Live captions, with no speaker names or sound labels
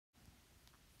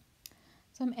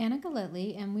So I'm Anna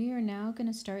Galetli, and we are now going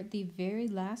to start the very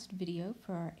last video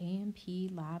for our A&P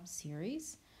lab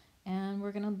series, and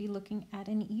we're going to be looking at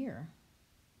an ear.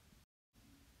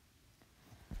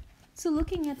 So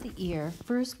looking at the ear,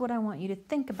 first what I want you to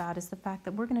think about is the fact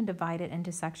that we're going to divide it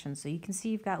into sections. So you can see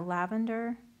you've got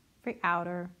lavender for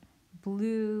outer,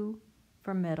 blue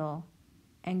for middle,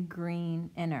 and green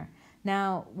inner.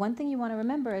 Now, one thing you want to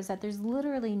remember is that there's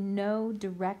literally no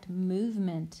direct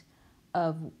movement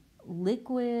of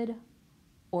liquid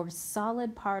or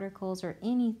solid particles or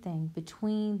anything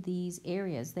between these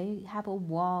areas. They have a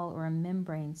wall or a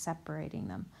membrane separating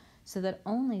them so that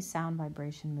only sound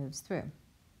vibration moves through.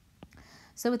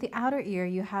 So with the outer ear,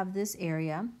 you have this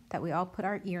area that we all put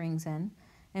our earrings in,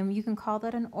 and you can call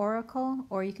that an auricle,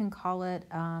 or you can call it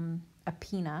a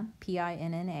pinna,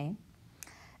 P-I-N-N-A.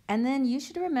 And then you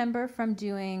should remember from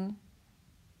doing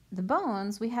the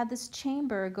bones, we had this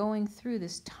chamber going through,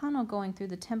 this tunnel going through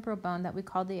the temporal bone that we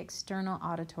call the external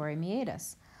auditory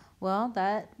meatus. Well,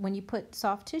 that when you put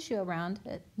soft tissue around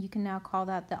it, you can now call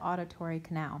that the auditory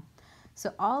canal.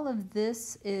 So all of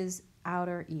this is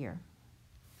outer ear.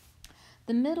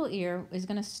 The middle ear is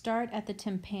going to start at the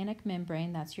tympanic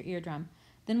membrane, that's your eardrum.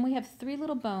 Then we have three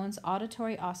little bones,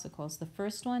 auditory ossicles. The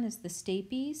first one is the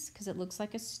stapes, because it looks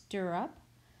like a stirrup.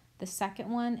 The second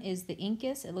one is the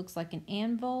incus, it looks like an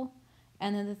anvil.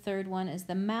 And then the third one is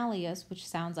the malleus, which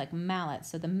sounds like mallet.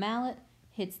 So the mallet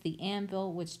hits the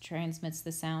anvil, which transmits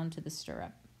the sound to the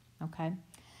stirrup. Okay.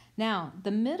 Now, the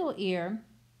middle ear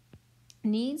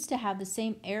needs to have the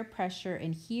same air pressure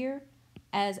in here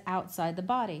as outside the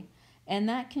body. And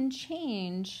that can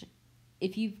change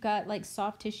if you've got like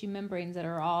soft tissue membranes that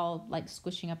are all like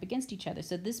squishing up against each other.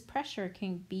 So this pressure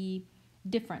can be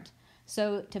different.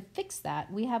 So to fix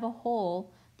that, we have a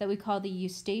hole that we call the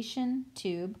eustachian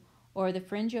tube or the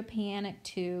pharyngopianic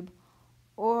tube,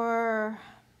 or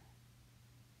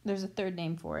there's a third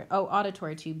name for it. Oh,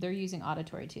 auditory tube. They're using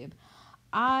auditory tube.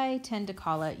 I tend to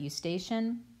call it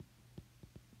eustachian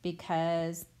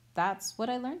because that's what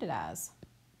I learned it as.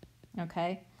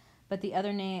 Okay? But the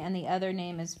other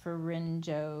name is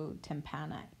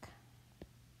pharyngotympanic.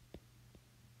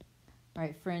 All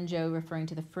right, pharyngo referring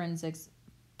to the pharynx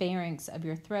of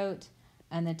your throat,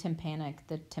 and the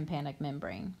tympanic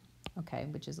membrane, okay,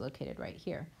 which is located right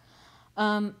here.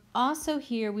 Also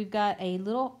here we've got a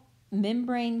little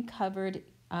membrane covered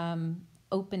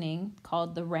opening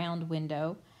called the round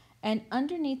window, and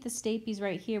underneath the stapes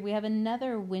right here we have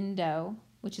another window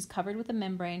which is covered with a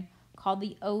membrane called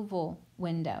the oval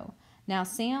window. Now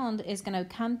sound is going to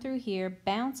come through here,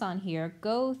 bounce on here,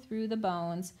 go through the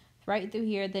bones, right through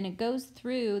here, then it goes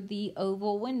through the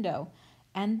oval window.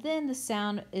 And then the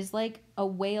sound is like a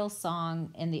whale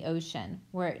song in the ocean,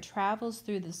 where it travels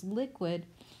through this liquid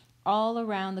all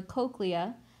around the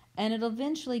cochlea, and it'll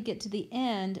eventually get to the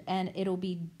end and it'll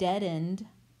be deadened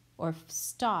or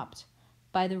stopped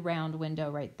by the round window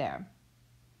right there.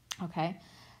 Okay,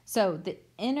 so the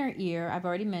inner ear, I've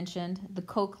already mentioned, the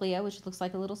cochlea, which looks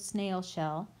like a little snail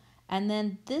shell, and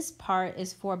then this part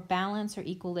is for balance or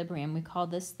equilibrium. We call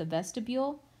this the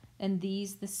vestibule, and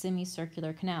these the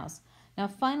semicircular canals. Now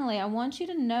finally, I want you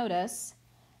to notice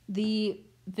the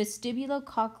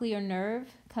vestibulocochlear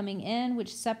nerve coming in,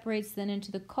 which separates then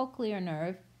into the cochlear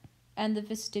nerve and the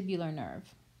vestibular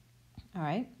nerve. All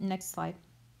right, next slide.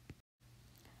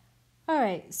 All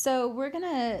right, so we're going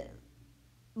to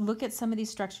look at some of these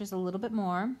structures a little bit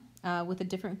more with a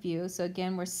different view. So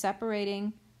again, we're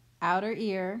separating outer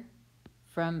ear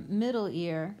from middle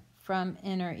ear from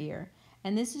inner ear.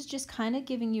 And this is just kind of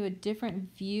giving you a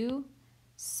different view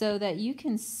so that you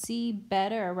can see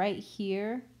better right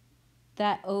here,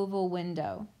 that oval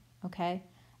window, okay?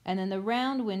 And then the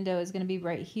round window is going to be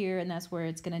right here, and that's where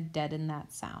it's going to deaden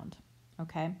that sound,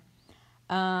 okay?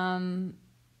 My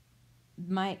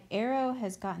arrow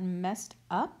has gotten messed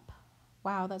up.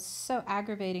 Wow, that's so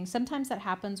aggravating. Sometimes that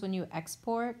happens when you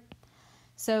export.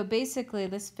 So basically,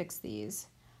 let's fix these.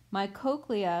 My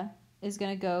cochlea is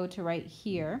going to go to right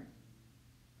here.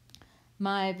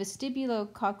 My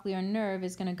vestibulocochlear nerve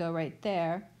is going to go right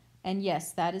there. And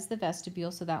yes, that is the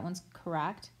vestibule, so that one's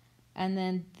correct. And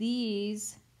then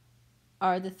these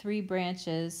are the three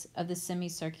branches of the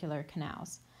semicircular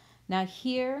canals. Now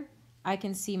here, I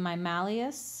can see my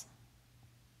malleus,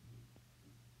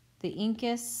 the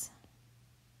incus,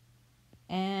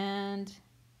 and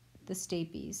the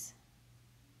stapes.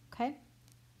 Okay?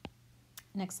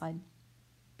 Next slide.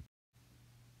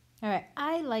 All right,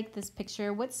 I like this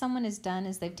picture. What someone has done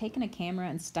is they've taken a camera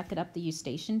and stuck it up the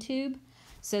eustachian tube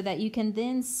so that you can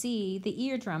then see the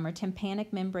eardrum or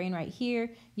tympanic membrane right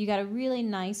here. You got a really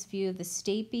nice view of the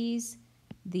stapes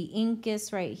the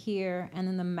incus right here, and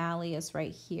then the malleus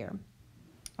right here,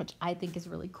 which I think is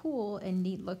really cool and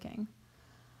neat looking.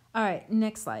 All right,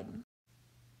 next slide.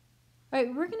 All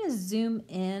right, we're going to zoom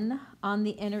in on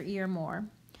the inner ear more.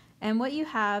 And what you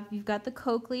have, you've got the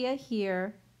cochlea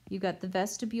here, you've got the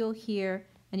vestibule here,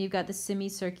 and you've got the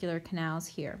semicircular canals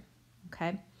here,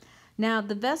 okay? Now,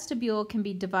 the vestibule can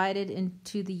be divided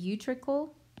into the utricle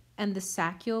and the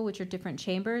saccule, which are different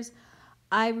chambers.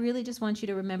 I really just want you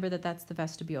to remember that that's the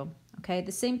vestibule, okay?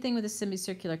 The same thing with the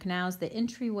semicircular canals. The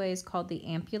entryway is called the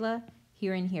ampulla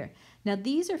here and here. Now,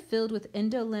 these are filled with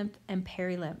endolymph and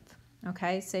perilymph,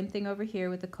 okay? Same thing over here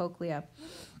with the cochlea.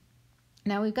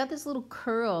 Now, we've got this little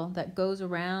curl that goes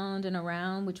around and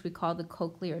around, which we call the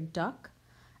cochlear duct.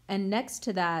 And next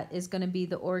to that is going to be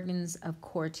the organs of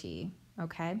Corti,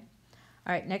 okay?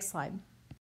 All right, next slide.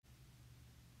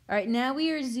 All right, now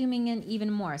we are zooming in even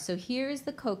more. So here is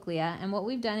the cochlea, and what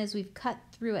we've done is we've cut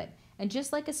through it. And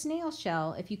just like a snail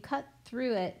shell, if you cut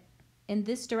through it in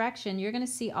this direction, you're going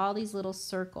to see all these little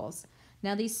circles.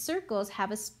 Now, these circles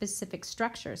have a specific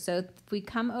structure. So if we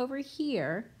come over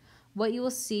here, what you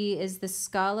will see is the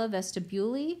scala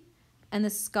vestibuli and the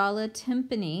scala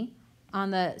tympani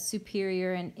on the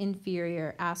superior and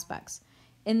inferior aspects.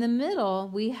 In the middle,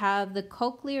 we have the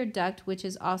cochlear duct, which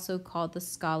is also called the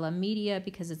scala media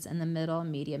because it's in the middle.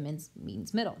 Media means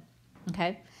middle,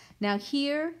 okay? Now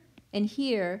here and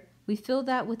here, we fill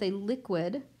that with a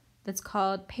liquid that's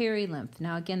called perilymph.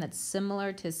 Now again, that's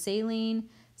similar to saline,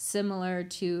 similar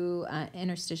to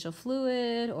interstitial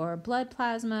fluid or blood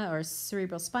plasma or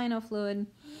cerebral spinal fluid.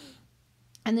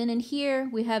 And then in here,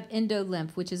 we have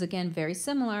endolymph, which is again very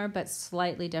similar but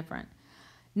slightly different.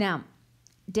 Now,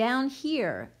 down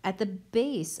here at the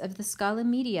base of the scala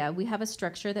media, we have a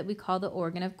structure that we call the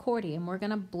organ of Corti, and we're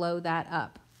going to blow that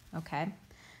up, okay?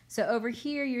 So over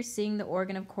here, you're seeing the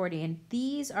organ of Corti, and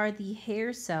these are the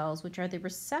hair cells, which are the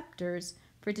receptors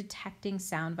for detecting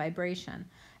sound vibration.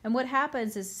 And what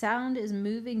happens is sound is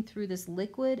moving through this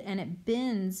liquid, and it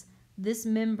bends this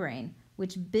membrane,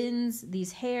 which bends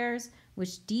these hairs,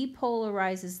 which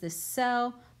depolarizes this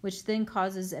cell, which then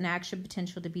causes an action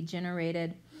potential to be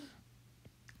generated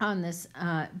on this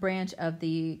branch of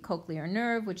the cochlear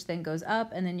nerve, which then goes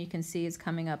up, and then you can see it's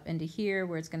coming up into here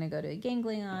where it's going to go to a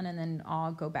ganglion and then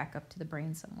all go back up to the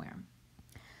brain somewhere.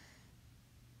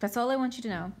 That's all I want you to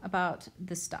know about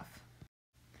this stuff.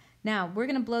 Now, we're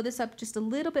going to blow this up just a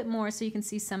little bit more so you can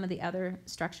see some of the other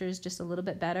structures just a little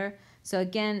bit better. So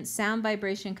again, sound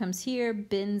vibration comes here,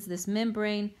 bends this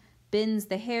membrane, bends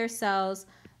the hair cells.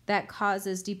 That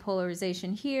causes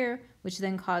depolarization here, which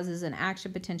then causes an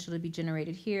action potential to be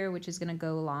generated here, which is going to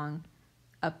go along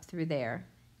up through there.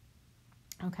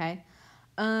 Okay.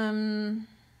 And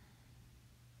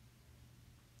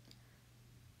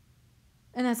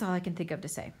that's all I can think of to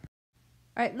say.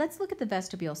 All right, let's look at the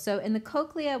vestibule. So in the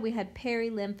cochlea, we had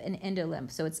perilymph and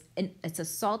endolymph. So it's a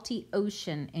salty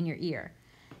ocean in your ear.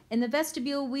 In the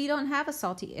vestibule, we don't have a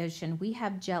salty ocean. We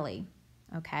have jelly,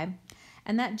 okay?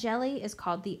 And that jelly is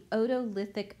called the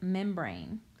otolithic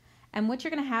membrane. And what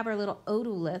you're going to have are little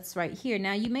otoliths right here.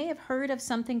 Now, you may have heard of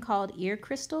something called ear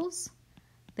crystals.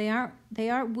 They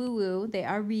aren't woo-woo. They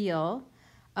are real.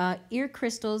 Ear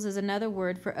crystals is another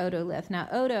word for otolith. Now,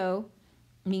 oto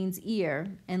means ear,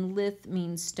 and lith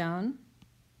means stone.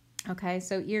 Okay,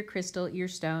 so ear crystal, ear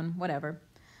stone, whatever.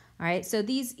 All right, so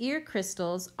these ear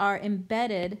crystals are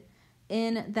embedded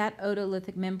in that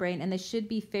otolithic membrane, and they should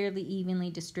be fairly evenly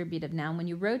distributed. Now, when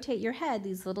you rotate your head,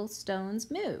 these little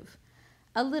stones move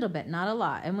a little bit, not a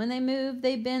lot. And when they move,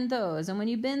 they bend those. And when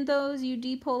you bend those, you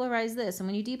depolarize this. And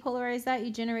when you depolarize that,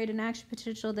 you generate an action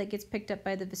potential that gets picked up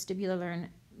by the vestibular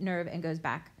nerve and goes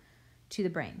back to the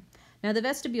brain. Now, the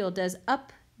vestibule does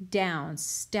up-down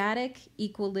static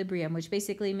equilibrium, which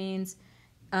basically means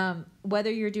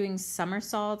whether you're doing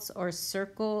somersaults or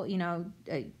circle,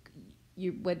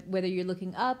 whether you're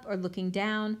looking up or looking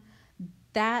down,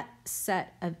 that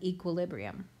set of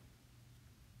equilibrium.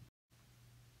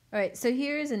 All right, so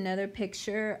here's another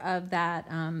picture of that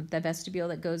the vestibule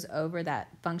that goes over that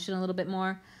function a little bit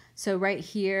more. So right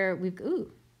here,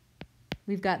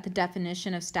 we've got the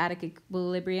definition of static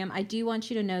equilibrium. I do want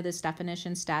you to know this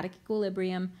definition, static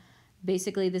equilibrium.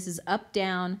 Basically, this is up,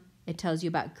 down. It tells you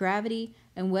about gravity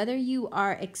and whether you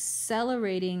are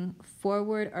accelerating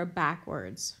forward or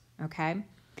backwards. Okay,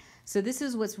 so this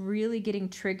is what's really getting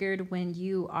triggered when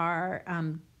you are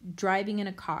driving in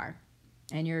a car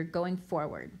and you're going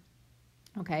forward,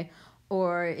 okay?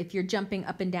 Or if you're jumping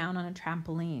up and down on a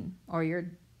trampoline, or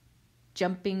you're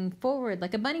jumping forward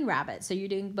like a bunny rabbit, so you're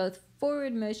doing both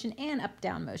forward motion and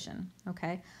up-down motion,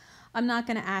 okay? I'm not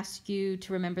going to ask you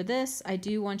to remember this. I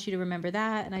do want you to remember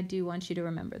that, and I do want you to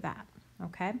remember that.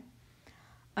 Okay?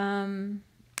 All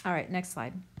right, next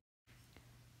slide.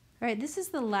 All right, this is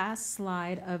the last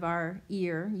slide of our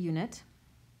ear unit.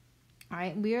 All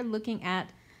right, we are looking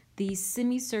at the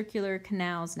semicircular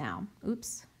canals now.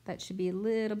 Oops, that should be a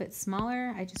little bit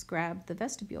smaller. I just grabbed the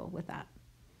vestibule with that.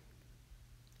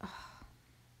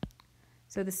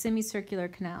 So the semicircular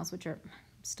canals, which are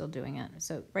still doing it.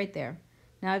 So right there.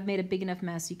 Now I've made a big enough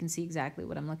mess you can see exactly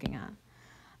what I'm looking at.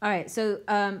 All right, so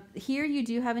here you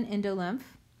do have an endolymph,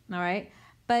 all right?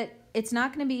 But it's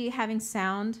not going to be having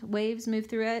sound waves move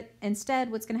through it. Instead,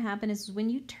 what's going to happen is when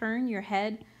you turn your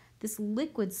head, this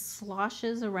liquid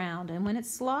sloshes around. And when it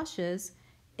sloshes,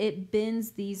 it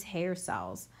bends these hair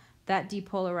cells. That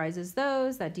depolarizes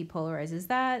those, that depolarizes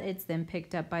that. It's then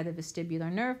picked up by the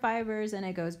vestibular nerve fibers, and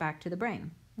it goes back to the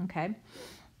brain, okay?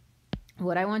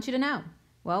 What I want you to know,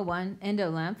 well, one,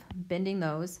 endolymph, bending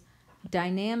those.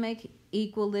 Dynamic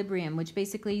equilibrium, which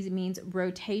basically means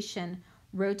rotation,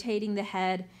 rotating the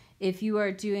head. If you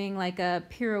are doing like a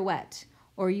pirouette,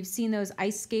 or you've seen those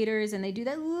ice skaters and they do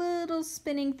that little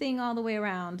spinning thing all the way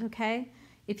around, okay?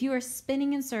 If you are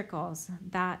spinning in circles,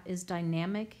 that is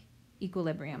dynamic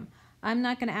equilibrium. I'm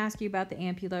not going to ask you about the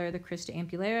ampulla or the crista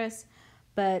ampularis,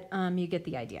 but you get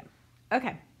the idea.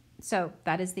 Okay, so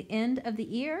that is the end of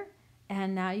the ear,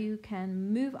 and now you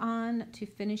can move on to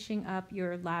finishing up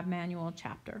your lab manual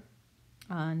chapter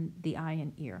on the eye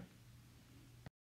and ear.